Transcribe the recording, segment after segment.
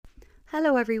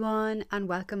Hello everyone and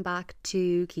welcome back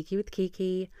to Kiki with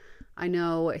Kiki. I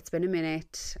know it's been a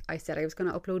minute. I said I was going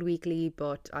to upload weekly,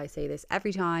 but I say this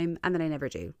every time and then I never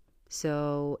do.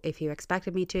 So if you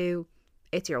expected me to,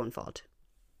 it's your own fault.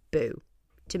 Boo.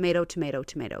 Tomato, tomato,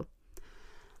 tomato.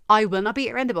 I will not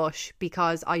beat around the bush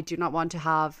because I do not want to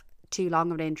have too long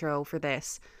of an intro for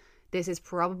this. This is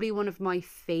probably one of my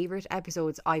favourite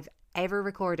episodes I've ever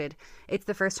recorded. It's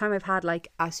the first time I've had like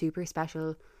a super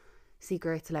special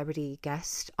secret celebrity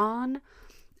guest on,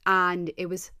 and it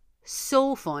was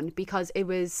so fun because it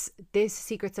was this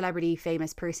secret celebrity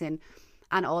famous person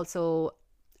and also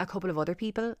a couple of other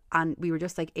people, and we were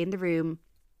just like in the room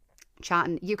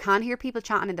chatting. You can hear people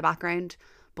chatting in the background,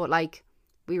 but like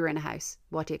we were in a house.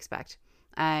 What do you expect?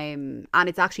 And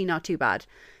it's actually not too bad.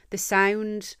 The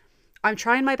sound, I'm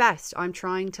trying my best. I'm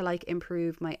trying to like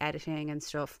improve my editing and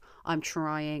stuff. I'm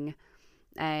trying.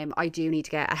 I do need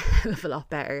to get a hell of a lot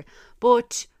better,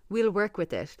 but we'll work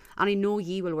with it, and I know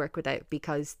ye will work with it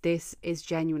because this is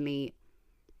genuinely,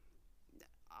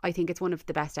 I think it's one of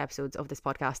the best episodes of this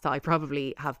podcast that I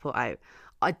probably have put out.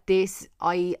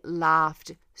 I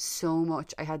laughed so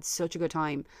much. I had such a good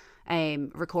time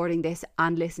recording this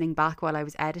and listening back while I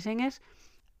was editing it.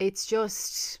 It's a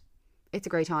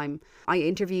great time. I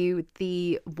interview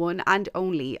the one and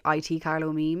only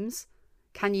itcarlowmemes.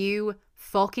 Can you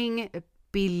fucking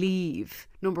believe,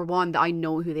 number one, that I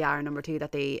know who they are, and number two,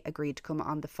 that they agreed to come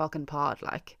on the fucking pod?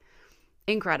 Like,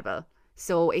 incredible.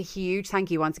 So a huge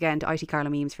thank you once again to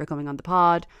itcarlowmemes for coming on the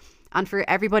pod and for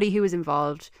everybody who was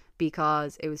involved,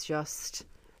 because it was just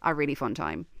a really fun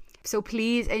time. So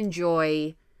please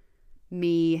enjoy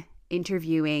me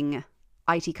interviewing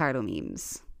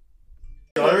itcarlowmemes.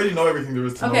 I already know everything there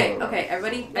is to know. Okay,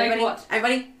 everybody,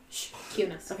 shh,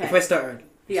 cuteness. Okay. If I start,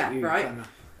 yeah, right.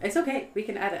 It's okay. We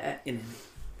can edit it.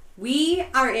 We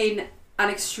are in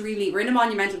we're in a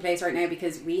monumental place right now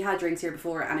because we had drinks here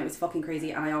before and it was fucking crazy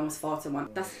and I almost fought someone.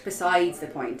 That's besides the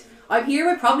point. I'm here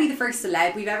with probably the first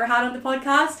celeb we've ever had on the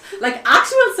podcast. Like,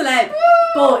 actual celeb.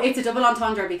 But it's a double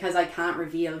entendre because I can't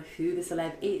reveal who the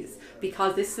celeb is,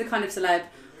 because this is the kind of celeb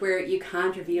where you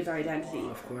can't reveal their identity. Oh,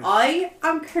 of course. I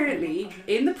am currently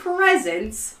in the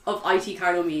presence of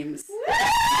itcarlowmemes.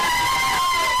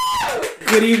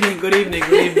 Good evening.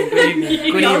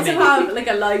 We also have like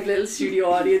a live little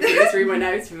studio audience in this room right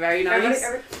now. It's very nice.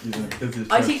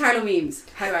 itcarlowmemes,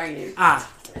 how are you?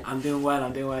 I'm doing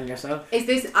well. Yourself? Is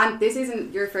this, and this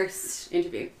isn't your first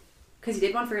interview? Because you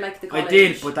did one for like the college. I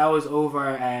did, but that was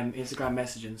over Instagram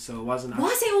messaging, so it wasn't.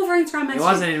 Was it over Instagram messaging? It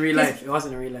wasn't in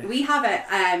real life. We have it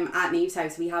at Neve's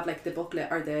house. We have like the booklet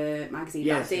or the magazine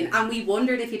back in, and we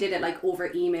wondered if you did it like over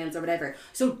emails or whatever.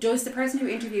 So does the person who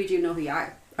interviewed you know who you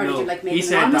are? Or no, did you like make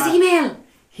an anonymous email?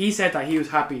 He said that he was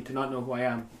happy to not know who I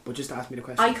am, but just to ask me the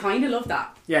question. I kind of love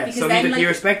that. Yeah, because so then, he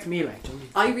respects me, like.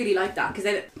 I really like that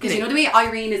because you know the way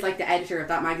Irene is like the editor of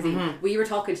that magazine. Mm-hmm. We were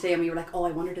talking today and we were like, oh,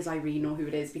 I wonder does Irene know who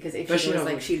it is, because if she was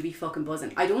like, she'd be fucking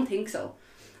buzzing. I don't think so.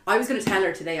 I was going to tell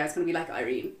her today. I was going to be like,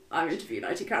 Irene, I'm interviewing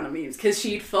itcarlowmemes, because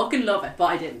she'd fucking love it, but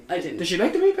I didn't. Does she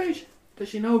like the meme page? Does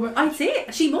she know about it? I'd say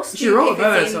she must. She wrote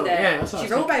about it, so yeah. She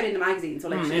wrote about it in the magazine, so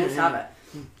like she must have it.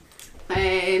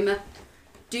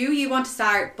 Do you want to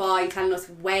start by telling us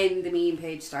when the meme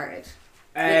page started?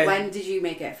 Like, when did you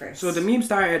make it first? So the meme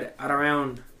started at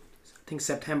around, I think,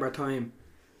 September time.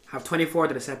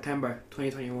 24th of September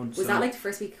 2021. Was that like the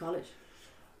first week of college?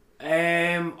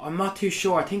 I'm not too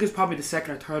sure. I think it's probably the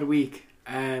second or third week.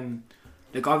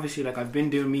 Like obviously, like I've been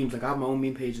doing memes. Like I have my own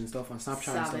meme page and stuff on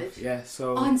Snapchat and stuff. Yeah,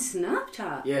 so on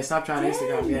Snapchat. Yeah, Snapchat and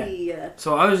Instagram. Yeah.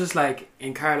 So I was just like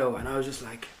in Carlow, and I was just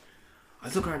like, I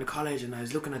was looking around the college and I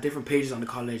was looking at different pages on the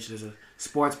college. There's a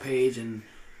sports page and,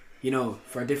 you know,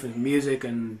 for different music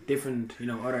and different, you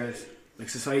know, other like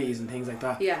societies and things like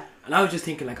that. Yeah. And I was just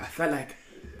thinking, like, I felt like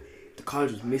the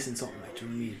college was missing something, like, do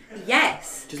you know what I mean?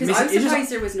 Yes. Because I was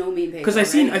surprised there was no meme page. Because I've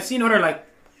seen other like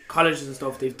colleges and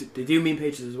stuff. They do meme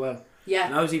pages as well. Yeah.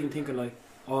 And I was even thinking like,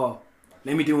 oh,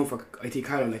 let me do one for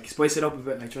itcarlow, like spice it up a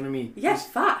bit, like, do you know what I mean? Yes,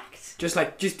 fact. Just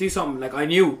do something. Like I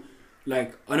knew.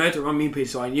 Like, I know how to run meme page,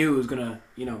 so I knew it was gonna,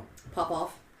 you know, pop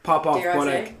off. But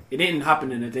like, it didn't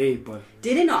happen in a day. But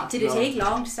did it not? Did it take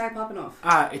long to start popping off?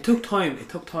 It took time.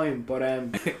 But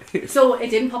so it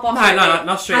didn't pop off. No,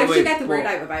 not straight away. How did you get the word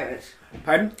out about it?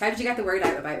 Pardon? How did you get the word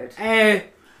out about it?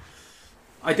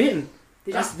 I didn't.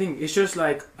 That's the thing. It's just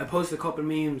like I posted a couple of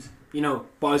memes, you know,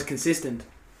 but I was consistent.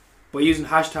 But using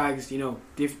hashtags, you know,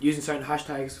 using certain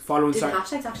hashtags, following certain... Did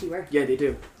hashtags actually work? Yeah, they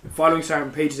do. Following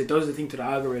certain pages, it does the thing to the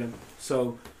algorithm.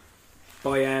 So,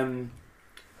 by,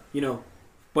 you know,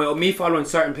 by me following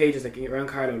certain pages, like around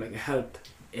Carlo, like it helped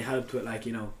with, like,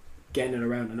 you know, getting it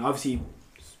around. And obviously,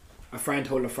 a friend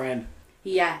told a friend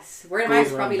Yes, word of mouth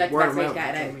is probably like the Word best of way to mouth, get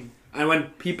it that's out. what I mean. And when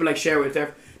people like share with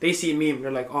they see a meme,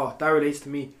 they're like, oh, that relates to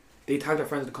me. They tag their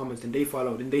friends in the comments, then they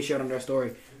follow, then they share it on their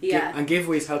story. Yeah. And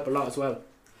giveaways help a lot as well.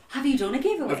 Have you done a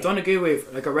giveaway? I've done a giveaway,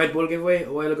 like a Red Bull giveaway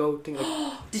a while ago. Thing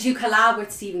like. Did you collab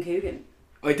with Stephen Coogan?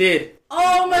 I did.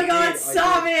 Oh my I god, did,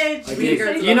 savage! I Me did.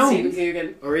 girls You love know- Stephen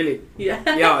Coogan. Oh really? Yeah.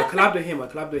 Yeah, I collabed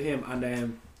with him,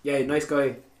 and yeah, nice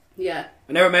guy. Yeah.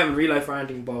 I never met him in real life or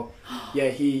anything, but yeah,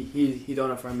 he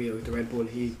done it for me with the Red Bull.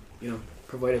 He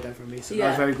provided that for me, so that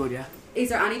was very good. Yeah. Is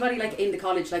there anybody like in the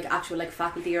college, like actual like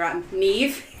faculty or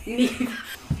Neve?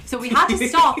 So we had to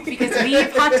stop because we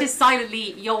had to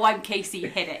silently, yo, I'm Casey,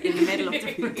 hit it in the middle of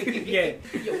the room. Yeah.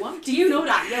 Yo, what? Do you know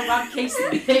that? Yo, I'm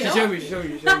Casey. Hit it. Show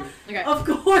me. Okay. Of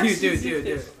course. Do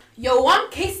it. Yo,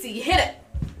 I'm Casey, hit it.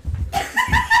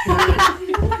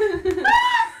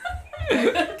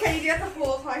 Can you get the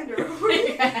whole time to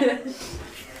record?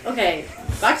 Okay,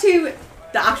 back to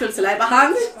the actual celeb at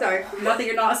hand. Sorry, not that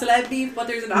you're not a celeb, Neve, but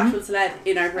there's an actual celeb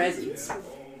in our presence.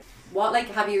 What, like,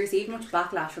 have you received much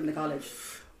backlash from the college?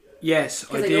 Yes,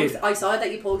 I Because did. I saw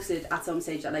that you posted at some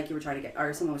stage that like you were trying to get,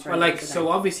 or someone was trying Well, to like, get so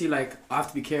obviously, like, I have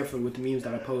to be careful with the memes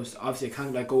that I post. Obviously, I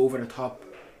can't like go over the top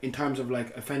in terms of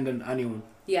like offending anyone.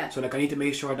 Yeah. So like, I need to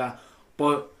make sure that.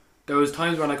 But there was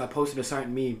times where like I posted a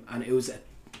certain meme and it was, I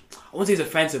won't say it's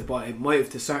offensive, but it might have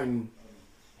to certain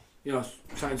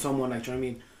someone, like, do you know what I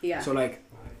mean? Yeah. So like,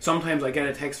 sometimes I get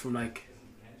a text from like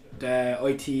the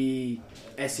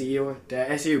SEU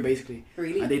basically.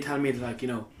 Really? And they tell me like,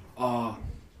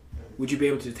 would you be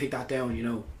able to take that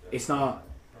down? It's not,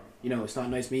 it's not a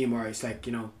nice meme, or it's like,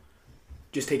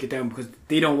 just take it down, because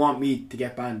they don't want me to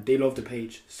get banned. They love the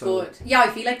page. So good. Yeah, I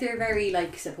feel like they're very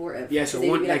like supportive. yeah. So They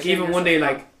one, be, like sharing even their one day,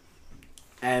 stuff.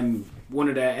 like one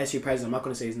of the SU presidents, I'm not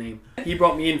going to say his name, he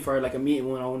brought me in for like a meeting,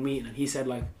 one-on-one meeting, and he said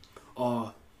like,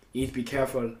 oh, you need to be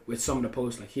careful with some of the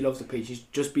posts. Like, he loves the page. He's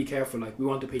just be careful. Like, we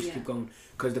want the page to keep going,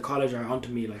 because the college are onto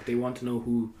me. Like, they want to know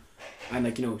who, and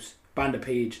like, ban the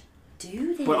page.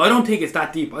 Do they? But I don't think it's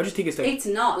that deep. I just think it's like, It's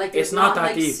not like it's it's not not that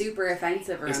like deep. super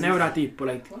offensive. Or it's anything. never that deep. But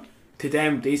like, to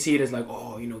them, they see it as like,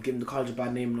 oh, giving the college a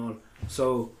bad name and all.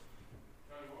 So,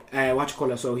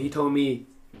 so he told me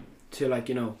to like,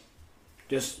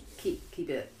 just keep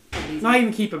it. not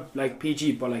even keep it like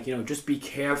PG, but like, just be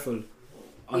careful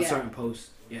on Yeah. certain posts.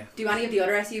 Yeah. Do any of the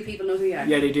other SU people know who you are?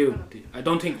 Yeah, they do. I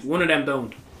don't think one of them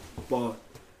don't, but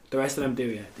the rest of them do.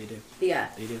 Yeah, they do. Yeah.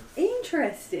 They do.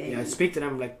 Interesting. Yeah, I speak to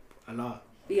them like a lot.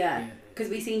 Yeah. Because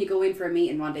we seen you go in for a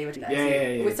meeting one day with the SU.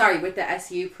 Yeah. With the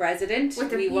SU president. With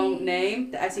the we beep. won't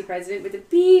name the SU president with the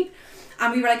beep.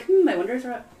 And we were like, I wonder if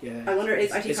they're... Yeah. I wonder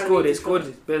is actually it's trying good. to It's good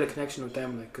to build a connection with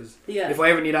them, like, because Yeah. if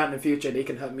I ever need that in the future, they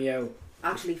can help me out.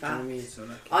 Actually, Do you know what I fact. mean? So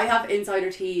like, I have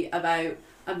insider tea about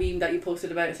a meme that you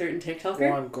posted about a certain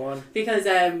TikToker. go on. Because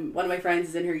one of my friends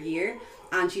is in her year,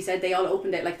 and she said they all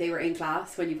opened it like they were in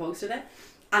class when you posted it,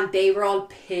 and they were all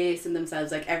pissing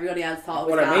themselves. Like, everybody else thought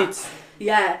it was What our gas. mates?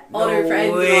 Yeah, all No her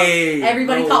friends. way.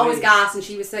 Everybody No thought it was way. gas, and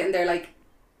she was sitting there like,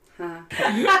 huh.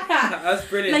 That's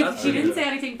brilliant. Like, that's she didn't brilliant. say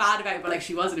anything bad about it, but like,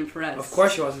 she wasn't impressed. Of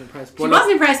course, she wasn't impressed. But She look,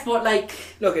 wasn't impressed, but like,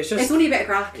 look, it's just it's only a bit of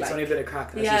crack. it's Like. only a bit of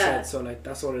crack, as Yeah. you said. So like,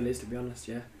 that's all it is, to be honest.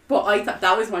 Yeah. But I thought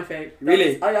that was my favourite.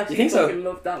 Really? I actually You think so? fucking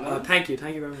loved that one. Oh, thank you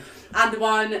very much. And the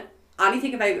one,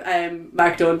 anything about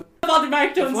Mark Dunn. About the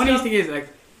Mark The Dunn funniest stuff. thing is, like,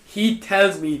 he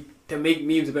tells me to make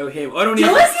memes about him. I don't Does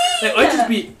even. he? Like, I just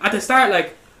be at the start,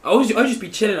 like, I just be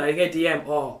chilling. I get DM.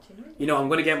 Oh, I'm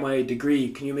gonna get my degree.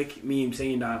 Can you make meme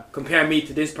saying that? Compare me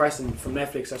to this person from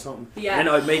Netflix or something. Yeah. And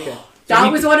then I'd make it. So That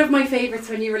he- was one of my favourites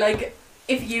when you were like,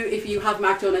 if you have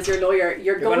Mark Dunn as your lawyer,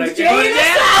 you're going gonna- to jail. you're going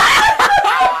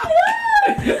to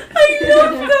I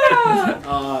love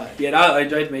that. Yeah, I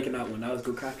enjoyed making that one. That was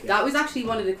good crack. Yeah. That was actually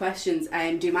one of the questions.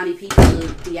 Do many people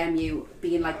DM you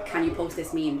being like, can you post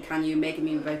this meme? Can you make a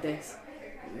meme about this?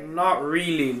 Not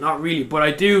really. But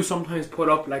I do sometimes put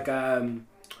up like a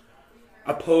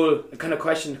poll, a kind of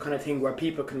question kind of thing where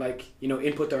people can like,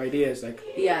 input their ideas. Like,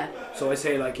 Yeah. so I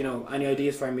say like, any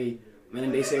ideas for me, and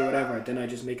then they say whatever. Then I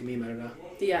just make a meme out of that.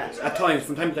 Yeah. At times,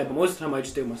 from time to time, but most of the time I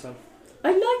just do it myself. I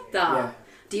like that. Yeah.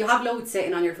 Do you have loads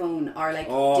sitting on your phone, or like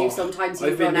Oh, do sometimes you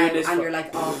I've been run doing out this and for- you're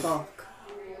like, oh fuck?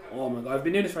 Oh my god, I've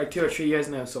been doing this for like 2 or 3 years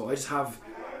now, so I just have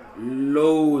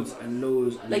loads and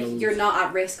loads and Like, loads. you're not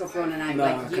at risk of running out. No,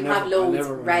 I like, you can have never- I'll loads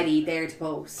never run ready there to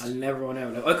post. I'll never run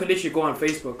out. Like, I could literally go on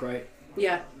Facebook, right?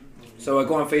 Yeah. So I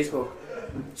go on Facebook.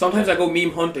 Sometimes I go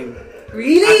meme hunting.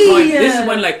 Really? At times. This is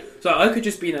when like, so I could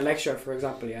just be in a lecture, for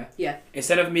example, yeah? Yeah.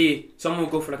 Instead of me, someone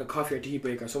would go for like a coffee or tea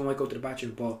break, or someone might go to the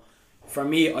bathroom, but for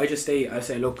me, I say,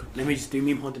 look, let me just do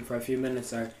meme hunting for a few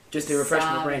minutes, or just to refresh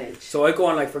my brain. Savage. So I go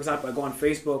on, like, for example, I go on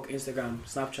Facebook, Instagram,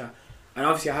 Snapchat, and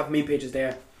obviously I have meme pages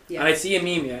there. and I'd see a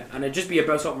meme, yeah, and it'd just be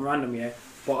about something random, yeah,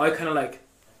 but I kind of like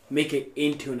make it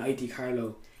into an IT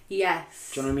Carlo.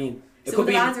 Yes. Do you know what I mean? It So could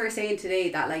the be lads were saying today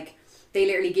that like they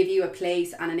literally give you a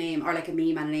place and a name, or like a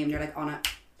meme and a name. They're like on it,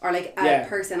 or like a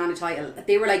person and a title.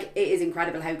 They were like, it is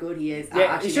incredible how good he is. At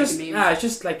actually it's just making memes. it's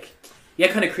just like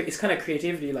kind of it's kind of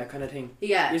creativity like kind of thing.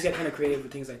 Yeah. You just get kind of creative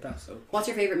with things like that. So What's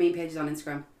your favourite meme pages on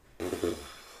Instagram?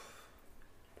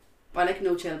 I like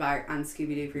No Chill Bar and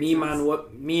Scooby Doo.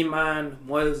 Me man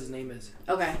Miles his name is.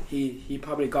 Okay. He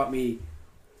probably got me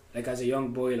like as a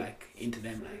young boy like into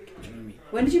them like. Do you know what I mean?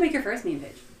 When did you make your first meme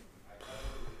page?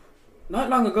 Not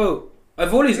long ago.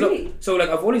 I've always Really?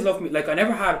 I've always loved me. Like I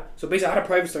never had. So basically, I had a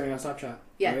private story on Snapchat.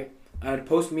 Yeah. Right. And I'd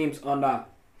post memes on that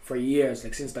for years,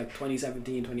 like since like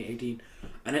 2017, 2018.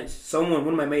 And then one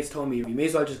of my mates told me, you may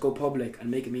as well just go public and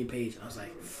make a meme page. And I was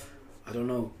like, I don't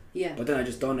know. Yeah. But then I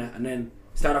just done it, and then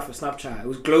started off with Snapchat. It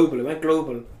was global. It went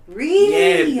global.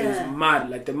 Really? Yeah. It was mad.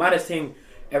 Like the maddest thing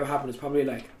ever happened is probably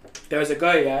like there was a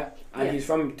guy, and he's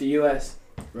from the US,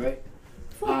 right?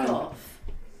 Fuck off.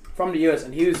 From the US,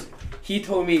 and he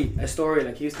told me a story.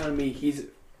 Like he was telling me his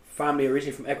family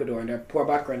originally from Ecuador and their poor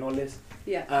background and all this.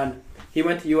 Yeah. And he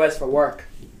went to the US for work,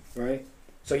 right?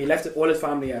 So he left all his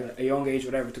family at a young age,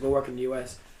 whatever, to go work in the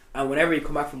US. And whenever he'd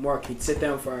come back from work, he'd sit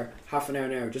down for half an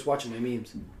hour just watching my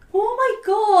memes. Oh my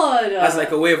god. As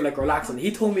like a way of like relaxing.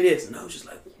 He told me this, and I was just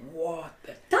like, what?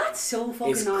 That's so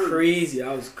fucking It's nice. crazy.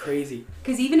 That was crazy.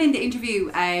 Because even in the interview,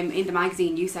 in the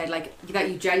magazine, you said like that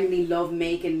you genuinely love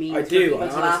making memes I for do. people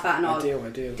to laugh at and all. I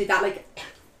do. Did that like?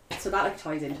 So that like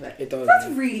ties into it. It does. That's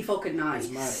yeah. really fucking nice.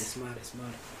 It's mad.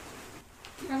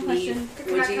 I have a question.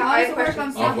 Would you- How I does have it a work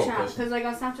on question. I've got a Snapchat? question. Because like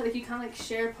on Snapchat, like you can't like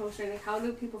share posts or like how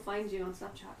do people find you on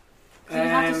Snapchat? So you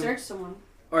have to search someone.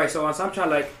 Alright, so on Snapchat,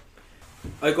 like,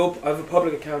 I have a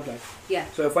public account, like. Yeah.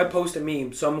 So if I post a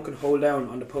meme, someone can hold down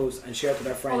on the post and share it to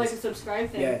their friends. Oh, like a subscribe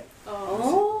thing. Yeah.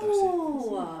 Oh.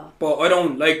 Oh. But I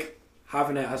don't like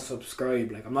having it as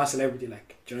subscribe. Like, I'm not a celebrity.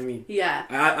 Like, do you know what I mean? Yeah.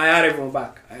 I add everyone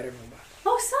back.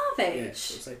 Oh, savage. Yeah,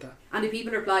 so it's like that. And do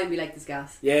people reply and be like, this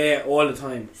gas? Yeah, all the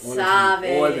time. All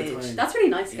Savage. The time. That's really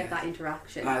nice to get Yeah. that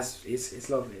interaction. It's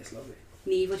lovely.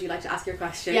 Neve, would you like to ask your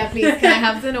question? Yeah, please. Can I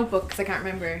have the notebook? Because I can't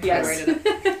remember. Yes. How I wrote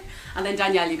it. And then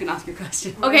Danielle, you can ask your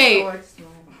question. Okay.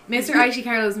 Mr. IT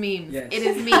Carlos memes. Yes. It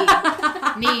is me,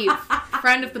 Neve,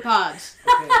 friend of the pod.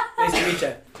 Okay. Nice to meet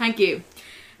you. Thank you.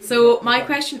 So my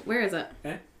question, where is it?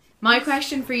 Eh? My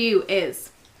question for you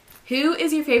is, who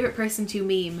is your favourite person to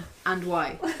meme and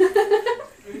why?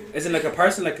 Is it like a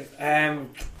person like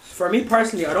for me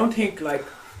personally, I don't think like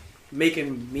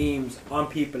making memes on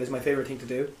people is my favorite thing to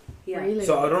do. Yeah. Really?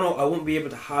 So I don't know. I won't be able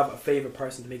to have a favorite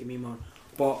person to make a meme on,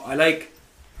 but I like.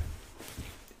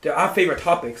 There are favorite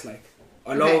topics. Like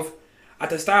I love. At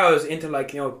the start, I was into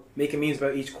like making memes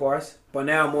about each course, but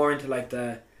now I'm more into like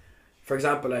for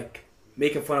example, like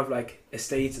making fun of like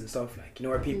estates and stuff. Like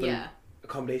where people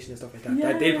accommodation and stuff like that.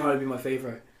 Yeah. They'd probably be my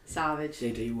favorite. Savage.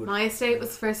 They would. My estate was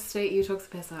the first estate you took the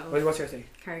piss out of. What's your estate?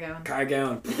 Cargown.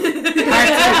 Cargown.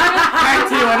 Part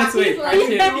two on its way.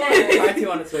 Part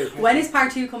two on its way. When is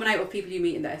part 2 coming out of people you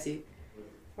meet in the SU?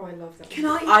 Oh, I love that. Can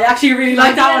I? I actually really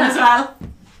like that one as well.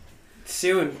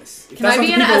 Soon. If Can I that's what be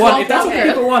the in it people as want. well? If that's what Okay.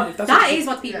 people want. If that's That what is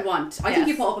what people want. I think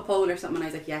you put up a poll or something and I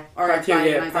was like, yeah. Or part two,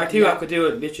 Friday yeah. night, Part like, 2, yeah. I could do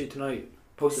it literally tonight.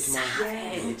 Post it tomorrow.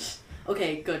 Savage.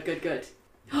 Okay, good.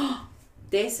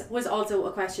 This was also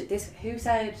a question. Who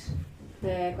said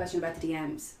the question about the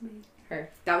DMs? Her.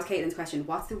 That was Caitlin's question.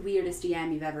 What's the weirdest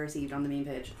DM you've ever received on the meme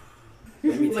page?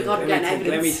 Let me Oh my think. God, we're getting Let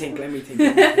me evidence. think. Let me think.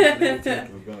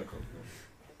 We've got a couple.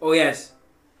 Oh yes.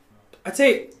 I'd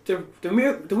say the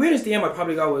weirdest DM I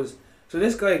probably got was, so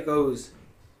this guy goes,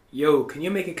 yo, can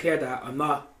you make it clear that I'm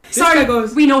not. This guy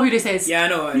goes, we know who this is. yeah, I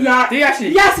know. Yeah. Do you actually?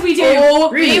 Yes, we do. Oh,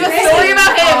 Really? we have a story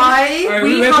about him. Alright,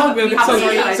 We we'll have talk a about it.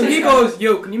 story about So this he guy. goes,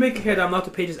 yo, can you make it clear that I'm not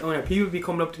the page's owner? People be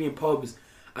coming up to me in pubs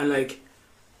and like,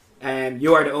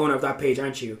 you are the owner of that page,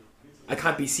 aren't you? I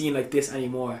can't be seen like this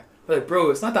anymore. I'm like, bro,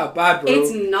 it's not that bad, bro.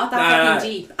 It's not that Nah. fucking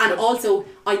deep. And also,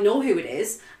 I know who it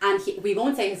is, and we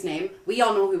won't say his name. We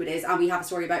all know who it is, and we have a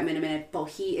story about him in a minute. But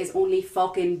he is only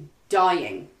fucking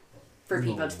dying for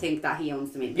people to think that he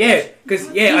owns the meme. Yeah, because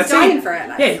He's I'd dying say for it.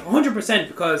 Like. yeah, 100%.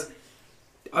 Because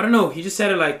I don't know, he just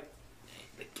said it like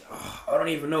I don't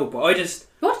even know, but I just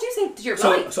What did you say? Did you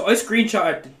reply? so I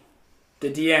screenshotted the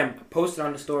DM, posted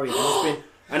on the story, and it's been.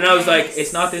 And I was like,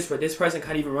 it's not this, but this person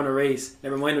can't even run a race.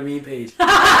 Never mind the meme page.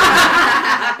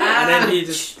 And then he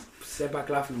just said back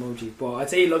laughing emoji. But I'd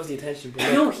say he loves the attention.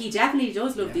 But No, he definitely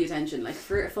does love Yeah. the attention, like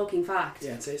for a fucking fact.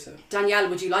 yeah, I'd say so. Danielle,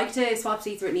 would you like to swap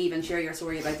seats with Neve and share your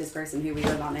story about this person who we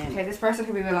will not name? Okay, this person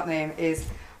who we will not name is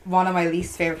one of my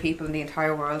least favourite people in the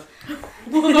entire world.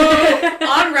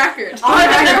 On record.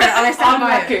 on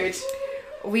mine. record.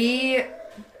 Do you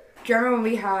remember when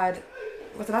we had,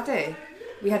 was it that day?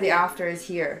 We had the afters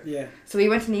here. Yeah. So we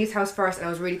went to Neve's house first and it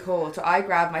was really cold. So I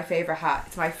grabbed my favourite hat.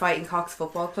 It's my Fighting Cocks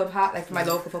football club hat, like for my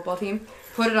local football team.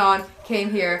 Put it on,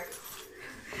 came here,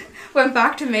 went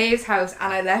back to Maeve's house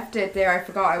and I left it there. I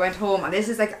forgot. I went home and this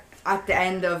is like at the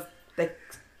end of like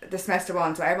the semester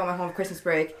one. So everyone went home for Christmas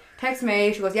break. Text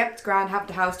Maeve, she goes, yep, it's grand, have it at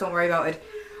the house, don't worry about it.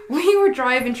 We were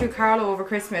driving through Carlow over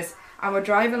Christmas and we're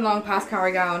driving along past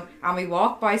Carrigown and we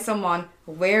walked by someone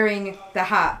wearing the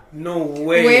hat. No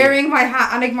way. Wearing my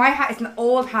hat. And like my hat is an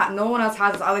old hat. No one else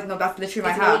has it. I was like, no, that's literally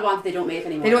my It's hat. an old one they don't make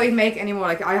anymore. They don't even make it anymore.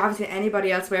 Like I haven't seen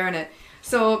anybody else wearing it.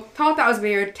 So thought that was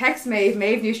weird. Text Maeve.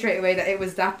 Maeve knew straight away that it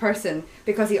was that person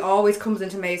because he always comes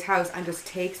into Maeve's house and just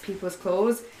takes people's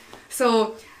clothes.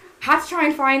 So had to try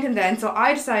and find him then. So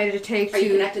I decided to take Are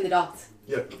you connecting the dots?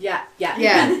 Yeah.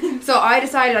 yeah. So I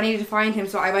decided I needed to find him.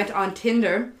 So I went on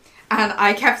Tinder. And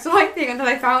I kept swiping until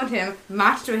I found him,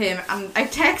 matched with him, and I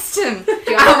texted him.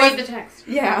 Do you want to read the text?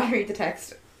 Yeah, I'll read the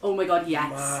text. Oh my god, yes.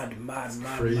 Mad.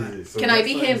 Crazy. So Can I that's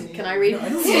be why him? it's- Can I read?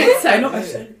 I know.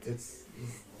 It's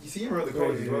you see him around the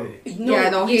corner as well. No, Yeah,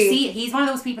 no, he's one of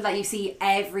those people that you see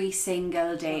every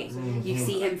single day. You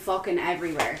see him fucking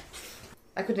everywhere.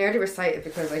 I could nearly recite it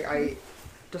because like I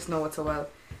just know it so well.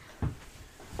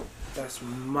 That's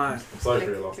mad. I'm sorry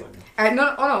for your loss. Like.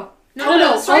 No.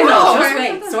 No, sorry, just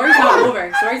wait. Story's not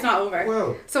over. Story's not over.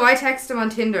 Well, So I texted him on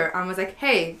Tinder and was like,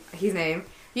 hey, his name,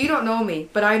 you don't know me,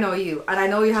 but I know you, and I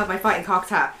know you have my Fighting Cocks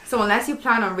hat. So unless you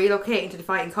plan on relocating to the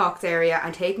Fighting Cocks area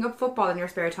and taking up football in your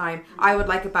spare time, I would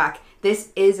like it back.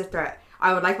 This is a threat.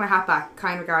 I would like my hat back.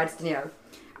 Kind regards, Danielle.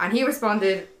 And he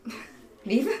responded,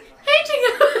 leave it?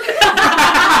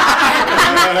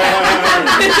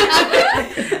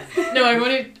 No, I'm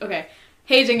going to... Okay.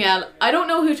 Hey Danielle, I don't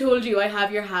know who told you I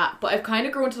have your hat, but I've kind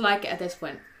of grown to like it at this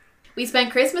point. We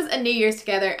spent Christmas and New Year's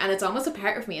together and it's almost a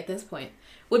part of me at this point.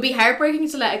 Would be heartbreaking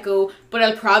to let it go, but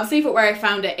I'll probably leave it where I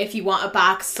found it if you want it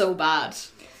back so bad.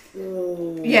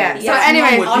 Yeah. So Yeah,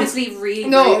 anyway, no, honestly, really.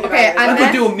 No, rude okay, about it. and I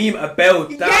then- could do a meme about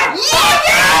that.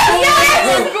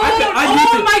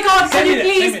 Oh my god, can you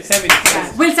please? Send me.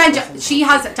 We'll send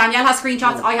you. Danielle has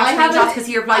screenshots. I have screenshots because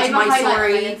he replied to my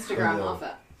story. Instagram of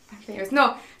it.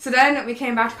 No. So then we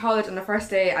came back to college on the first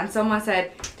day and someone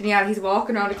said, Danielle, he's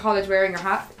walking around the college wearing your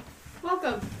hat.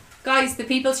 Welcome. Guys, the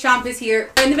People's Champ is here.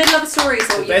 We're in the middle of a story,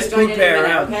 so The you best can join pool in a player minute,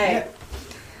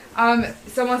 around. okay?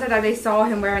 Someone said that they saw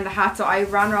him wearing the hat, so I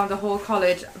ran around the whole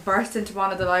college, burst into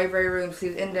one of the library rooms. He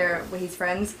was in there with his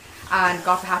friends and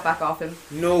got the hat back off him.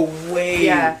 No way.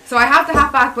 Yeah. So I have the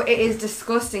hat back, but it is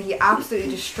disgusting. He absolutely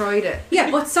destroyed it.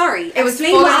 Yeah, but sorry. It was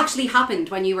Explain full what of- actually happened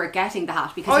when you were getting the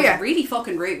hat because Oh, it was yeah. really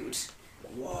fucking rude.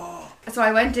 So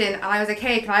I went in and I was like,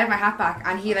 hey, can I have my hat back?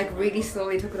 And he like really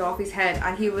slowly took it off his head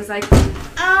and he was like,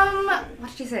 what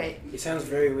did he say? It sounds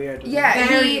very weird. Yeah,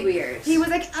 Very weird. He was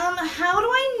like, how do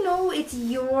I know it's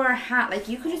your hat? Like,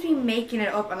 you could just be making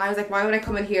it up. And I was like, why would I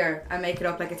come in here and make it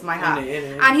up like it's my hat?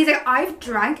 In. And he's like, I've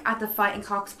drank at the Fighting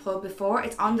Cocks pub before.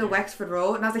 It's on the Wexford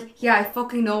Road. And I was like, yeah, I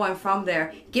fucking know I'm from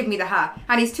there. Give me the hat.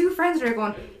 And his two friends were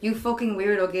going, you fucking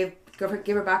weirdo, give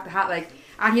her back the hat. Like,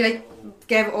 and he like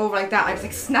gave it over like that. I just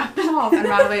like snapped it off and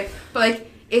ran away. But like,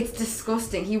 it's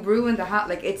disgusting. He ruined the hat.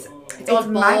 Like, it's all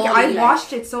manky. baldy, I like.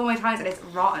 washed it so many times and it's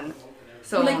rotten.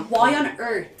 So But like, why on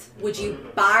earth would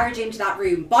you barge into that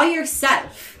room by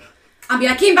yourself and be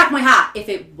like, give me back my hat if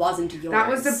it wasn't yours? that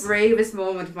was the bravest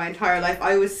moment of my entire life.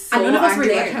 I was so And none of us were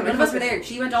angry there. at him. None of us were there.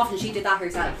 She went off and she did that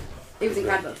herself. It was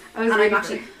incredible. I was and really I'm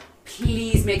actually,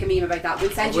 please make a meme about that. We'll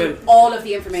send I you will. all of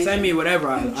the information. Send me whatever.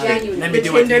 Genuinely. Let me The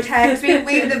do my Tinder thing. text. We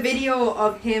have the video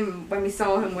of him when we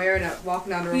saw him wearing it, walking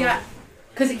down the road. Yeah.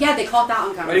 Because, yeah, they caught that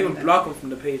on camera. I'd even block him from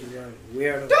the page as well.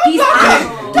 Weird. He's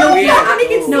No, Weird. nobody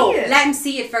can see No, it. let him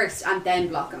see it first and then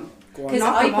block him. Go on. Because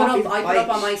Knock I him off his put bike. up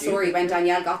on my story when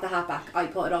Danielle got the hat back. I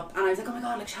put it up and I was like, oh my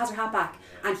god, like she has her hat back.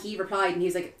 And he replied and he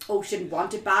was like, oh, she didn't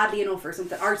want it badly enough or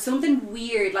something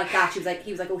weird like that.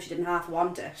 He was like, oh, she didn't half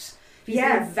want it. He's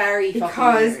Yeah, being very fucking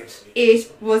because weird.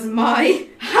 it was my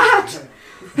hat.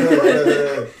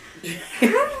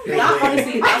 That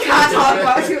honestly, I can't talk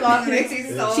about it too long. It makes me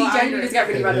so she angry. genuinely just get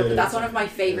really run up. But that's one of my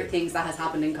favourite things that has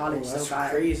happened in college so that's far.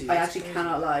 crazy. I That's actually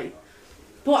cannot lie.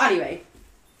 But anyway,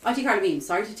 itcarlowmemes,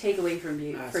 sorry to take away from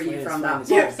you That's for you fine, from it's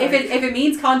that. fine, But it's if it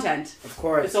means content, Of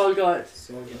course. it's all good.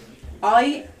 So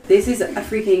good. This is a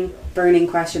freaking burning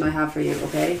question I have for you,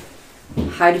 okay?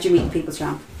 How did you meet the People's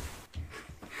Champ?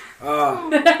 People's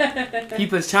champ.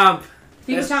 People's Best- Champ,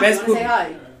 you best want to say poop-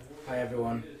 hi? Hi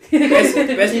everyone.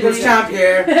 Best pool champ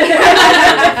here.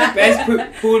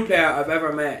 Pool player I've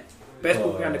ever met. Best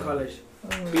pool player in the college.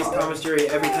 Beats Thomas Jury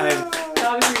every time.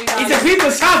 That was really He's a a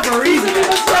people's chat for a reason.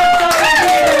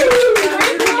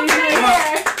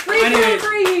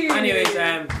 Anyways,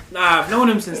 I've known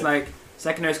him since like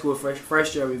secondary school,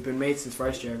 first year. We've been mates since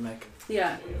first year, and like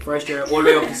first year all the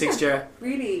way up to 6th year.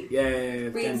 Really? Yeah.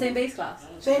 Were you in the same base class?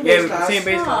 Same base Yeah, class. same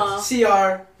base class.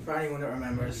 CR for anyone that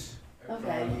remembers.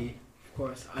 Okay. Of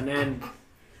course, and then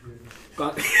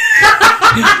got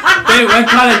they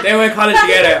went college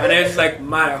together, and it was just like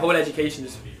mad. Our whole education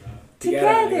is together.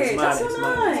 Like, it's mad, That's so it's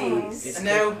mad. nice. It's And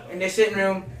now in this sitting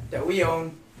room that we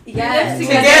own, Yeah.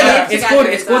 Together. It's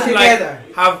good to like together.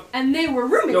 have. And they were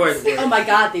roommates. Oh my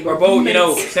god, they were We're both, you know,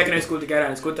 roommates. secondary school together,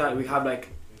 and it's good that we have like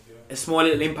a small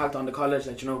little impact on the college.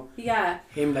 Like, you know, Yeah.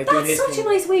 him like doing That's his such thing. a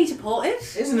nice way to put it.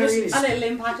 Isn't it really? A little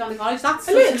impact on the college. That's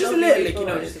A little, such just a lovely little, way like, to you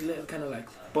know, put it. just a little kind of like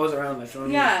buzz around, like, you know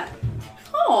what Yeah. I mean?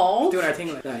 Oh. Doing our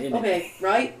thing like that, innit? Okay,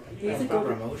 right. Here's a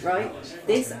Proper good emotion. right.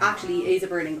 This actually is a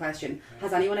burning question.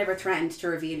 Has anyone ever threatened to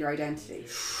reveal your identity?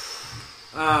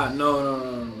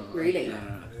 No. Really? No.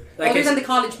 Like, Other it's, than the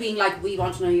college being like, we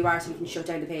want to know who you are so we can shut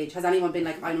down the page. Has anyone been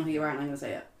like, I know who you are and I'm going to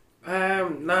say it?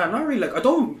 nah, not really. Like, I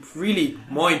don't really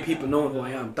mind people knowing who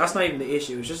I am. That's not even the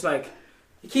issue. It's just like,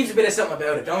 He keeps a bit of something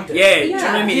about it, don't he? yeah, do you know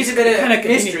Yeah. what I mean? Keeps a bit of kinda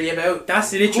mystery about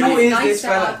That's who literally. is Nice this to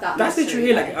have fella. that That's mystery,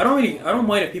 literally like, I don't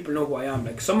mind if people know who I am.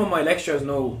 Like, some of my lecturers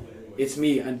know it's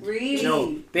me, and Really? you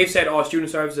know, they've said, "Oh,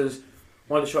 student services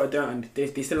want to shut it down," and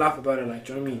they still laugh about it. Like,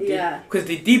 do you know what I mean? Yeah. Because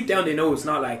they deep down they know it's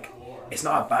not like it's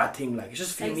not a bad thing. Like, it's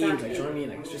just a few memes. Like, Exactly. do you know what I mean?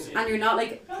 Like, it's just And you're not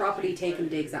like properly taking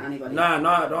digs at anybody.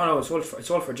 no.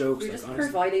 It's all for jokes. You're Like, just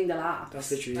honestly, providing the laugh.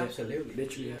 that's literally Absolutely.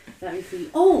 Yeah. Let me see.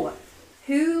 Oh,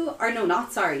 who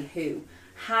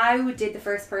how did the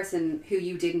first person who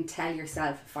you didn't tell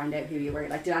yourself find out who you were?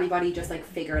 Like, did anybody just like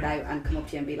figure it out and come up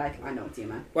to you and be like, I know it's you,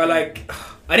 man? Well, like,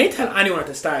 I didn't tell anyone at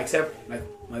the start except like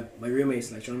my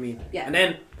roommates. Like, do you know what I mean? Yeah. And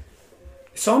then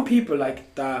some people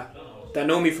like that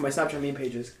know me from my Snapchat meme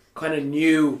pages kind of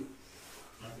knew.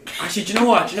 Actually, do you know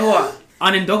what?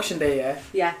 On induction day,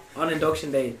 Yeah. on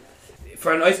induction day,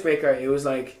 for an icebreaker, it was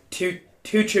like two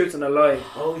truths and a lie.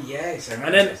 Oh yes, I And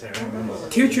remember then this. I remember.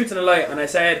 2 truths and a lie, and I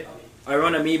said I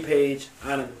run a meme page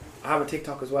and I have a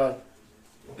TikTok as well.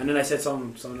 And then I said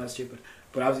something else stupid,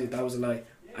 but obviously that was a lie.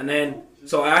 And then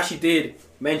so I actually did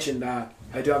mention that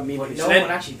I do have a meme But page. no So then-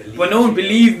 one actually believed. but no one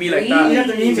believed me like that. Really? Yeah,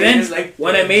 the meme So then, page is like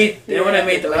when I made the Yeah. when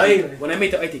I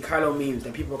made the itcarlowmemes,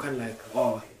 then people were kind of like,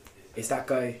 oh, it's that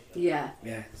guy. Yeah.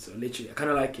 Yeah. So literally, I kind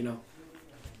of like, you know.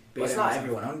 But it's not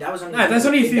everyone. That was only. Nah, that's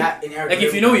only if you in our like. If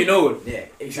group. you know, you know. Yeah,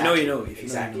 exactly. If you know, you know. If you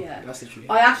Exactly. know, you know. Yeah. That's literally.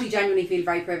 I actually genuinely feel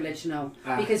very privileged to know.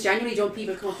 Ah. Because genuinely don't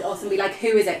people come up to us and be like, who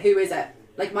is it? Who is it?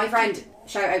 Like my friend,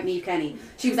 shout out Neve Kenny,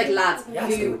 she was like, lads,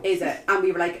 Yes. who is it? And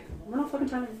we were like, we're not fucking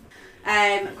telling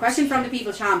you. Question from the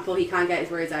people champ, but he can't get his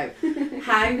words out.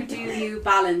 How do you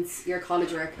balance your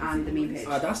college work and the meme page?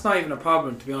 That's not even a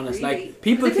problem, to be honest. Really? Like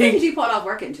people 'Cause I feel like think, you do put a lot of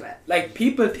work into it. like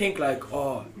people think, like,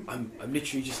 oh, I'm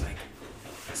literally just like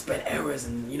I spend hours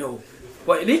and you know,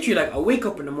 but literally like I wake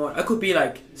up in the morning, I could be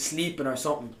like sleeping or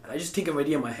something, and I just think of an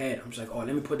idea in my head. I'm just like, oh,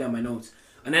 let me put down my notes,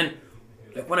 and then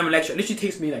like when I'm in lecture, it literally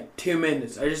takes me like 2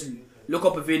 minutes. I just look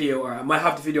up a video, or I might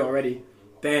have the video already,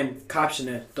 then caption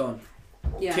it, done.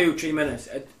 Yeah. 2-3 minutes.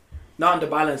 Not on the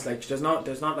balance. Like there's not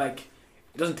like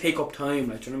it doesn't take up time.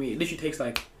 Like, do you know what I mean? It literally takes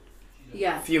like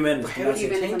Yeah. a few minutes. But and how that's do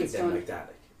you it. minutes think on of them stone. like that?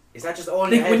 Like, is that just all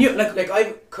in Like, your head? when you-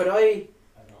 like-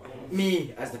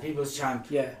 Me as the people's champ,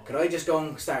 Yeah. could I just go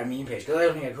and start a meme page? Because I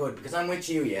don't think I could. Because I'm with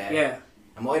you, yeah. Yeah.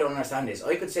 And what I don't understand is,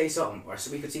 I could say something, or so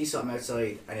we could see something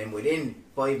outside, and then within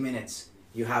 5 minutes,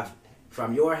 you have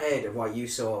from your head of what you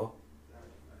saw,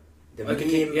 the I meme, could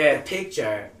think- yeah. the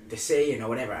picture, the saying or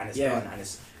whatever, and it's Yeah. done, and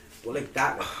it's well, like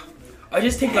that. Like, I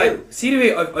just think like, see the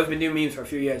way I've been doing memes for a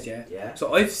few years, yeah? Yeah.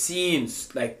 So I've seen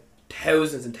like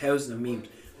thousands and thousands of memes.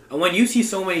 And when you see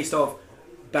so many stuff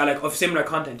that like of similar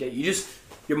content, yeah,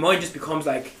 your mind just becomes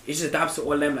like, it just adapts to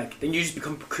all them, like, then you just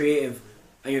become creative.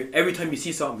 And every time you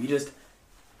see something, you just,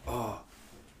 oh,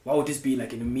 what would this be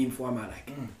like in a meme format?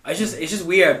 Like, it's just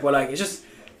weird, but like, it's just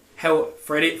how,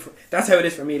 that's how it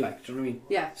is for me, like, do you know what I mean?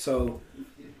 Yeah. So,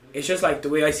 it's just like the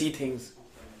way I see things,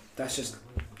 that's just,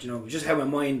 you know, it's just how my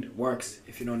mind works,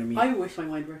 if you know what I mean. I wish my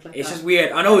mind worked like It's that. just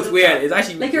weird. I know it's weird. It's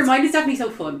actually Like your mind is definitely so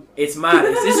fun. It's mad.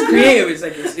 It's creative. It's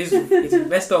like it's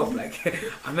messed up. Like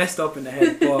I'm messed up in the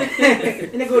head, but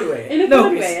in a good way. In a no,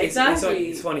 good way, exactly.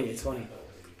 it's funny. It's funny.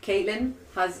 Caitlin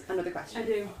has another question. I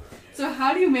do. So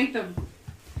how do you make them?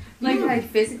 Like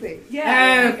physically.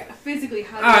 Yeah. Like physically,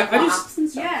 how do you I make them? just- Apps and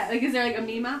stuff. Yeah. Like, is there like a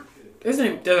meme app? There's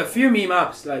a few meme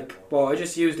apps, like, but I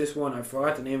just used this one. I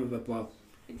forgot the name of it, but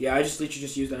yeah, I just literally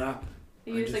just used an app.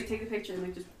 You I just just- like take a picture and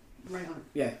like just write on it.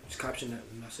 Yeah, just caption it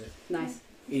and that's it. Nice.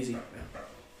 Easy.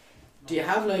 Do you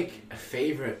have like a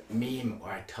favourite meme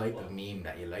or a type of meme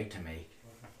that you like to make?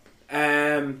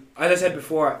 As I said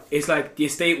before, it's like the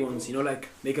estate ones, you know, like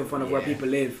making fun of where Yeah. people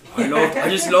live. I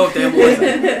just love them ones.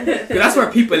 Like, 'cause that's where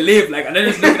people live, like, and then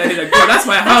just looking at it like, bro, that's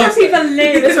my house. That's where people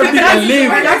live. That's where people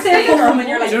live. That's their home, and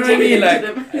you're like, Do you know what I mean? digging Like,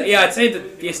 into them. yeah, I'd say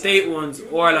the estate ones,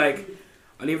 or like,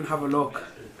 I'll even have a look.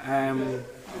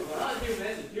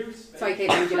 Sorry,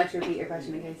 Caitlin, would you like to repeat your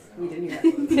question in case we didn't hear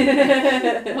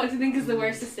it? What do you think is the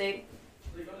worst estate?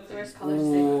 The worst college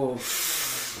estate? Oh,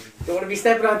 Don't want to be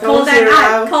stepping on Call toes them here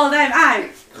out. now. Call them out.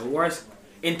 the worst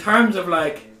in terms of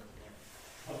like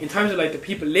the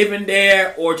people living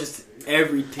there, or just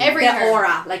everything. The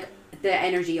aura, like the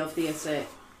energy of the estate.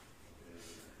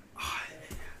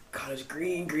 College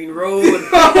Green Road. One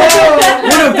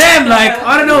of them, like,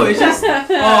 I don't know, it's just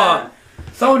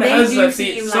some of the They houses do I've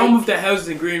seen, seem some like- of the houses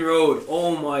in Green Road,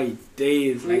 oh my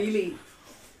days, like, Really?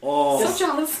 oh, So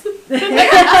jealous.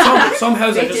 some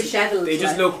houses They are just, dishevelled, they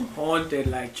just like. look haunted,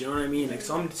 like, do you know what I mean? Like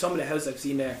some of the houses I've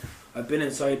seen there, I've been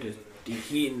inside the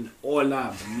heating, all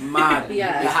that, mad.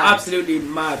 Yeah. It's absolutely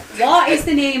mad. What is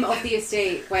the name of the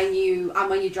estate when you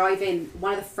drive in?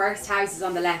 One of the first houses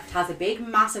on the left has a big,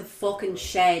 massive fucking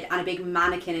shed and a big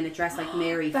mannequin in a dress like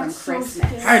Mary from That's so Christmas.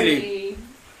 scary. Hardly.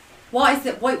 What is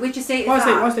it? Which estate is What's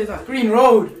that? that? Green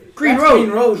Road. Green That's Road.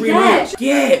 Green Road. Yeah.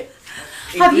 Yeah.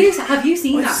 Have you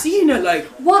seen I've that? seen it, like,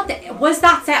 What was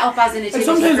that set up as an like nativity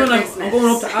sometimes for when Christmas? I'm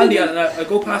going up to Aldi and I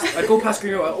go past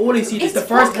Green Road, I only see this It's the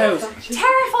first fucking house.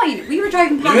 terrifying. We were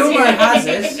driving past Rumour it.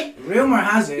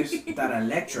 has it that a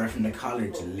lecturer from the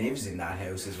college lives in that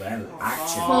house as well.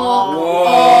 Actually.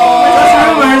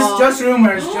 Whoa. Just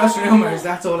rumours.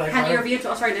 That's all I Can you heard. reveal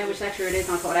to us right now which lecturer it is?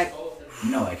 And I'll cut it out.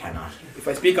 No, I cannot. If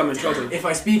I speak, I'm in trouble. If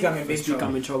I speak, I'm in If I big speak, I'm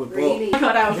trouble. in trouble. Bro. Really?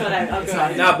 Cut out. I'll It's go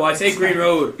not- out. Nah, but I say Green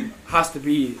Road has to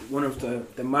be one of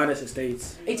the maddest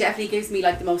estates. It definitely gives me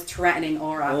like the most threatening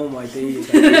aura. Oh my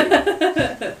days.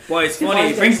 Like, boy, it's funny.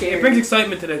 It brings Scary.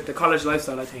 excitement to the college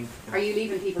lifestyle, I think. Are you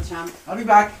leaving People's Champ? I'll be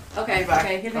back. Okay, I'll be back.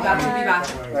 okay, he'll be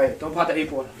back. Right, don't pat the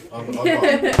apron. I've got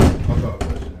a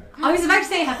question. I was about to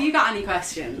say, have you got any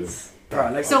questions?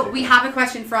 Alright, like So we have a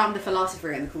question from the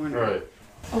philosopher in the corner. Right.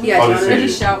 Yeah, do you want to Obviously-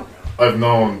 just shout? I've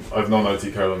known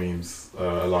itcarlowmemes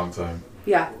a long time.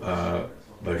 Yeah.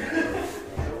 Like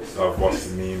I've watched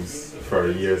the memes for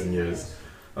years and years.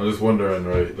 I'm just wondering,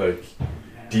 right? Like,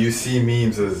 do you see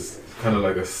memes as kind of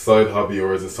like a side hobby,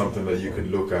 or is it something that you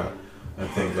could look at and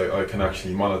think like I can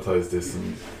actually monetize this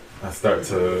and start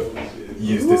to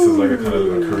use this as like a kind of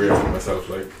little career for myself,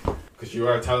 like? Because you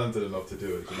are talented enough to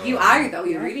do it. You are though,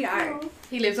 you really are.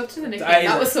 He lives up to the nickname. That is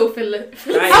That a- was so That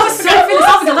was so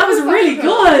philosophical, that was really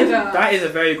good. That is a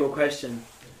very good question.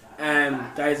 I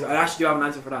actually do have an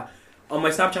answer for that. On my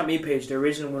Snapchat meme page, the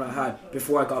original one I had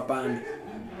before I got banned,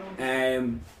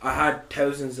 I had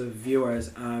thousands of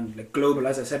viewers and like global,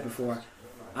 as I said before.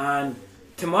 And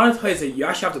to monetize it, you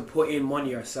actually have to put in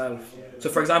money yourself. So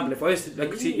for example, if I was to,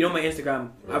 like, see, you know my Instagram,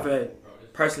 I have a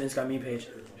personal Instagram meme page.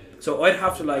 So I'd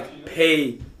have to like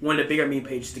pay one of the bigger meme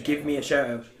pages to give me a shout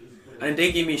out. And then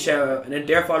they give me a shout out, and then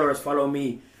their followers follow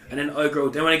me, and then I grow.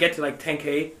 Then when I get to like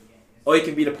 10k, I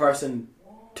can be the person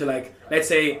to, like, let's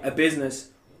say a business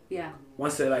Yeah.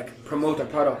 wants to like promote their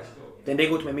product, then they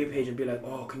go to my meme page and be like,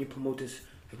 oh, can you promote this?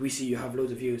 Like, we see you have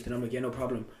loads of views. Then I'm like, yeah, no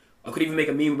problem. I could even make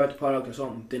a meme about the product or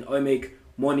something. Then I make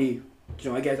money. You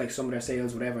know, I get like some of their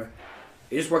sales, whatever.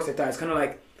 It just works like that. It's kind of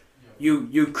like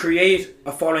you create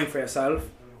a following for yourself,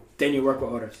 then you work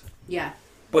with others. Yeah.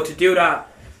 But to do that,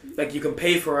 like, you can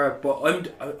pay for it, but I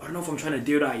don't know if I'm trying to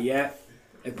do that yet.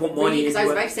 Like, put money Because into I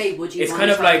was it. about to say, would you It's kind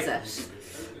of like- monetize it?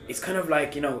 It's kind of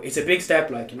like, you know, it's a big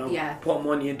step, like, you know, Yeah. put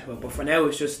money into it. But for now,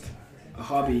 it's just a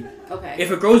hobby. Okay.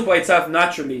 If it grows by itself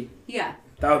naturally, Yeah.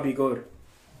 that would be good.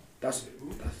 That's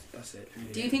it.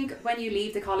 Really. Do you think when you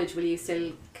leave the college, will you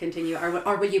still continue,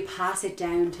 or will you pass it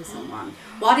down to someone?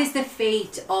 What is the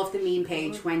fate of the meme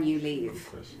page when you leave?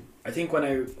 I think when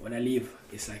I leave,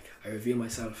 it's like I reveal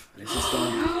myself and it's just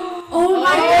done. Oh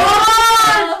my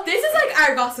god! This is like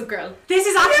our Gossip Girl. This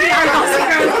is actually our gossip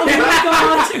girl. Oh my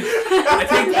god! I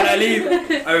think when I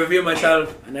leave, I reveal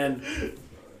myself and then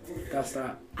that's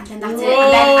that. And then that's it.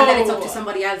 And then it's up to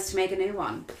somebody else to make a new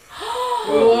one.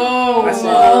 Whoa! That's it.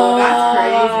 Oh,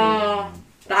 that's crazy.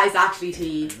 That is actually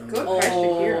tea. Good pressure,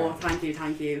 Kira.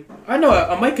 Thank you. I know.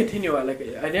 I might continue it. Like,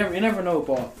 you never know,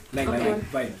 but like,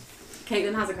 right.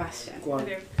 Caitlin has a question. Go on.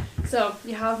 Okay. So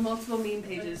you have multiple meme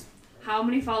pages. How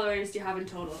many followers do you have in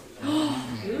total?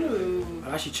 Ooh.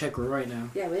 I'll actually check right now.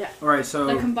 Yeah, well, yeah. All right, so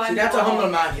Like combined. See, that's a with all-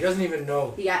 humble man. He doesn't even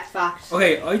know. Yeah, fact.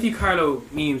 okay, IT Carlo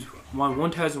memes won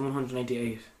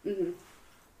 1,198. Mm-hmm.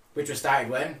 Which was started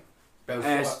when?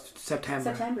 About what?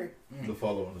 September. The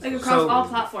following. Like across So, all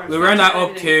platforms. We ran that Snapchat, up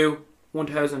everything. to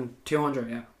 1,200,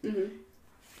 yeah. Mhm.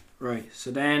 Right,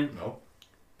 so then... No.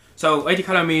 So,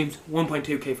 itcarlowmemes,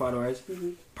 1.2k followers.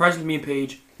 Mhm. Personal meme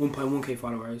page, 1.1k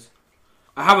followers.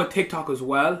 I have a TikTok as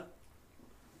well,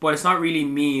 but it's not really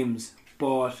memes,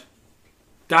 but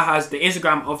that has the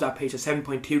Instagram of that page has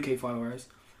 7.2k followers,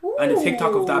 and the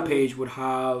TikTok of that page would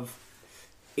have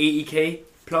 80k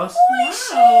plus.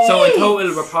 So in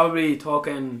total, we're probably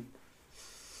talking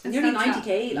Nearly Snapchat.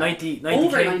 90k. Like, 90k.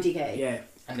 over 90k. Yeah,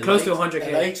 And the close to likes- 100k.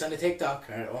 The likes on the TikTok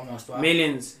are almost what?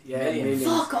 Millions. Yeah, Millions. millions.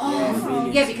 Fuck off. Yeah,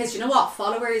 millions. Yeah, because you know what?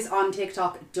 Followers on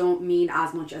TikTok don't mean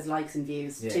as much as likes and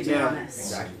views, to be Yeah. honest.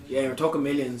 Exactly. Yeah, we're talking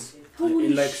millions. Holy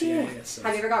in likes, shit. yeah, so.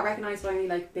 Have you ever got recognised by any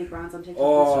like big brands on TikTok? and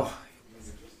Oh,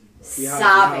 stuff? we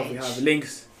Savage. have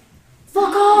links. Fuck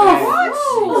off! Yeah. What?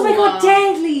 Oh my god,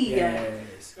 deadly!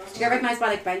 Yes. Did you get recognised by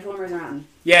like benchwarmers or anything?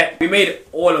 Yeah, we made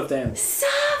all of them.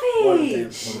 Savage! All of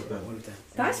them. All of them.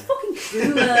 That's fucking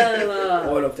cool.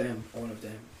 All of them. All of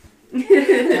them.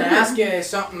 Can I ask you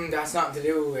something that's nothing to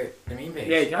do with the meme page?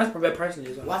 Yeah, you can ask about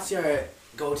personally as well. What's your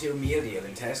go-to meal deal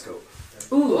in Tesco?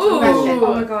 Ooh, Ooh. question.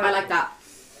 Oh my god. I like that.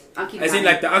 I'm keeping As that in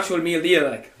like the actual meal deal,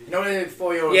 like. You know the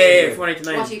 €4 Yeah, meal deal?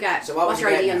 $4.99. What do you get? So what What's would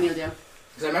your you ideal get meal deal?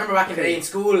 Because I remember back in the day in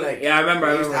school, like... Yeah, I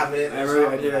remember. we used to have a little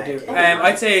I do. something,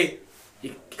 I'd say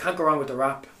you can't go wrong with the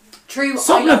wrap. True.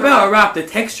 Something I love about it. a wrap, the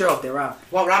texture of the wrap.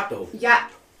 What wrap though? Yeah.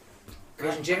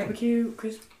 Fish and chicken? Barbecue,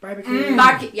 crisp barbecue.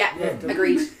 Market. Yeah. Yeah.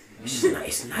 Agreed.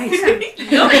 Nice. Yummy.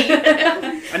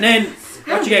 And then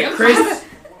what you get, crisp.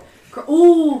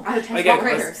 Ooh. I'll I take get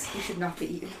crackers. You should not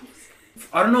be eating.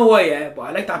 I don't know why, yeah, but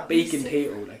I like that bacon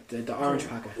tato, like the orange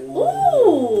packet.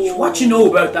 Ooh. What you know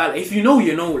about that? If you know,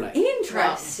 you know, like.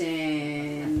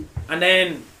 Interesting. And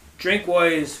then drink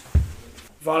wise,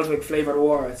 Volvic flavoured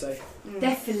water, I'd say.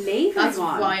 The flavoured That's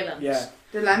one. violent. Yeah.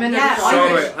 The lemon Yeah, and the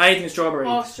Strawberry, strawberry. anything strawberry.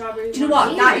 Oh, strawberry. Do you know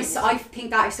what? That is. I think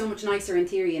that is so much nicer in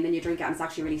theory, and then you drink it and it's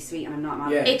actually really sweet, and I'm not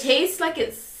mad. Yeah. At It tastes like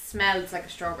it smells like a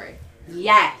strawberry. it.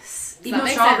 Yes. Does Even that though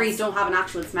make strawberries sense? don't have an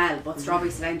actual smell, but strawberry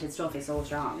scented stuff is so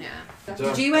strong. Yeah.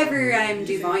 Did you ever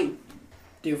do Vine?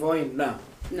 Do Vine? No.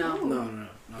 No. No.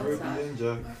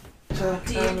 Ninja.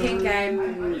 Do you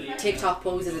think TikTok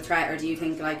poses a threat, or do you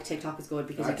think like TikTok is good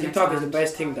because you can TikTok is the expand?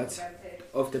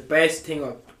 best thing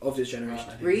of this generation.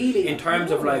 I think. Really? In terms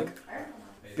of like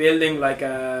building like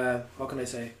what can I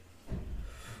say?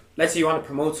 Let's say you want to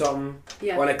promote something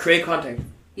Yeah. or like create content.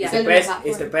 Yeah. It's the Building a best. platform.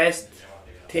 It's the best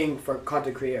thing for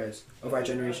content creators of our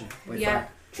generation. By Yeah, far.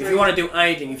 true. If you want to do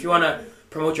anything, if you want to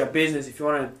promote your business, if you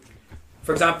want to,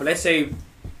 for example, let's say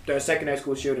there are secondary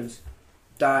school students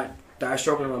that are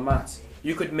struggling with maths,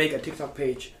 you could make a TikTok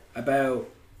page about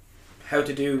how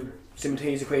to do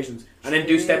simultaneous equations and then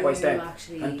do step by step.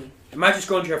 Actually. And imagine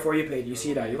scrolling to your For You page, you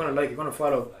see that, you're gonna like, you're gonna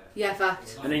follow, Yeah,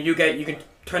 fact. and then you can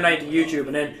turn that into YouTube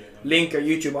and then link your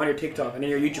YouTube on your TikTok, and then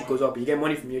your YouTube goes up. You get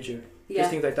money from YouTube. Yeah.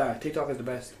 Just things like that. TikTok is the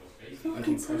best. I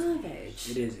think personally. Savage.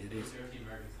 It is.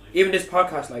 Even this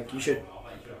podcast, like, you should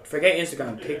forget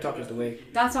Instagram. TikTok is the way.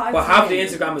 That's what I But was have the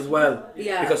thinking. Instagram as well,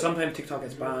 Yeah. because sometimes TikTok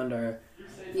gets banned or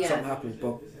Yeah. something happens. But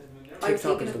I was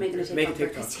TikTok thinking is of making a make TikTok a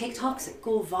because TikTok. TikToks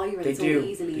go viral They so do.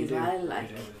 easily They as do. well. Like,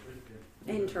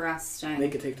 They do. interesting.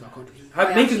 Make a TikTok. 100%. I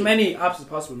Make actually- as many apps as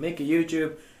possible. Make a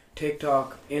YouTube,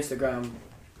 TikTok, Instagram.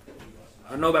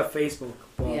 I don't know about Facebook,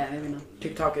 but Yeah, maybe not.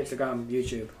 TikTok, Instagram,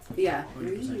 YouTube. Yeah,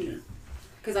 100%, really.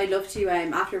 Because I'd love to.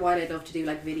 After a while, I'd love to do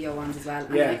like video ones as well,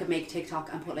 and Yeah. then I could make TikTok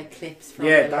and put like clips from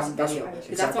Yeah, the that's long video. exactly.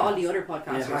 Because that's what all the other podcasts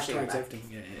Yeah, are doing. hashtags, like. everything.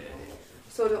 Yeah.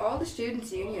 So do all the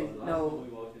students' union know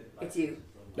it's you?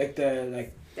 Like The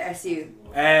SU.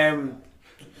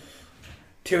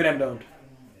 two of them don't.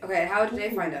 Okay, how did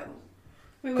they find out?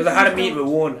 Because I had a meeting with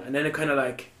one, and then it kind of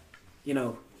like, you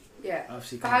know, Yeah.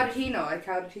 obviously. But how did he know? Like,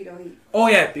 how did he know he? Oh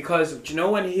yeah, because do you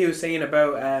know when he was saying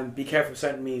about be careful of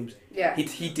certain memes? Yeah.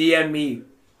 He DM'd me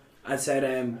and said,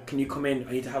 can you come in?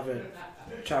 I need to have a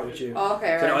chat with you. Oh,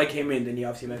 okay, So then right. I came in, then he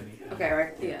obviously met me. Okay,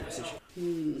 right. Yeah. Should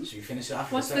we finish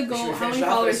off? What's with the a- should goal? we How finish many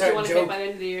off with a followers do you certain want to joke? get by the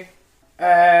end of the year?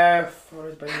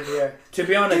 For by the end of the year. To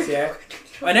be honest, yeah,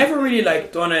 I never really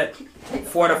like done it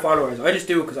for the followers. I just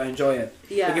do it because I enjoy it.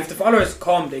 Yeah. Like if the followers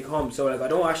come, they come. So like I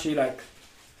don't actually like,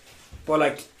 but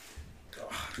like,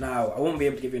 now I won't be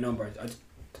able to give you a number. It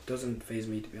doesn't faze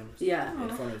me, to be honest. Yeah.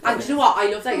 The followers- And do you know what?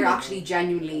 I love that you're actually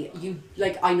genuinely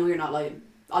like. I know you're not lying.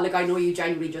 Like I know you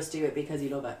genuinely just do it because you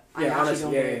love it. And you Yeah, actually honest,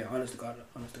 don't yeah, do yeah, it. honest to God,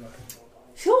 honest to God.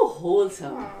 So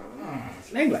wholesome.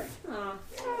 England.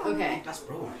 Okay. That's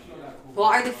bro.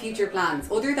 What are the future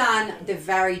plans other than the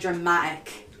very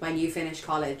dramatic when you finish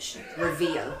college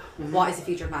reveal. What is the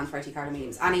future plans for IT Carlo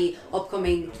Memes? Any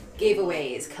upcoming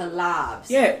giveaways, collabs?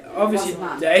 Yeah, obviously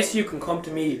What's the plan? the SU can come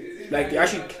to me. Like they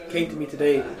actually came to me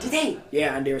today. Did they?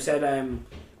 Yeah, and they said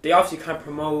they obviously can't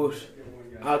promote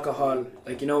alcohol,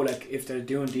 like like if they're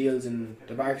doing deals in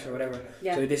the bars or whatever.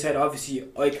 Yeah. So they said obviously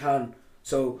I can.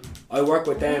 So I work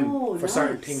with them for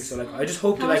certain nice. things. So like I just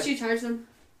hope How to much do you charge them?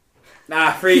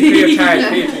 free of charge.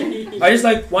 I just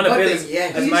want to Good build thing,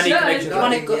 yeah. as You many should. connections. You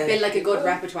want to Yeah. build like a good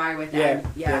repertoire with them.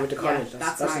 Yeah, with the college.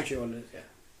 That's smart. literally all it is. Yeah.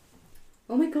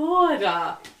 Oh my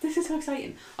god, this is so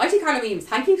exciting. IT Carlo Memes,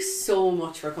 thank you so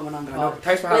much for coming on the I know. pod.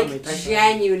 Thanks for having me. Like Thanks for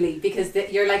having me. genuinely, because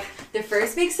you're like the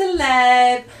first big celeb.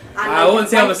 And I wouldn't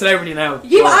say I'm a celebrity now.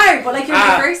 You are, but like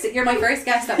you're my first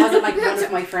guest that wasn't like one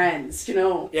of my friends. Do you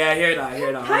know? Yeah, I hear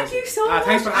that. Thank you so much.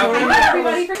 Thanks for having And me.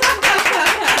 everybody for coming.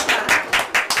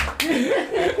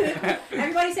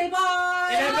 Everybody say bye.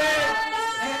 Bye.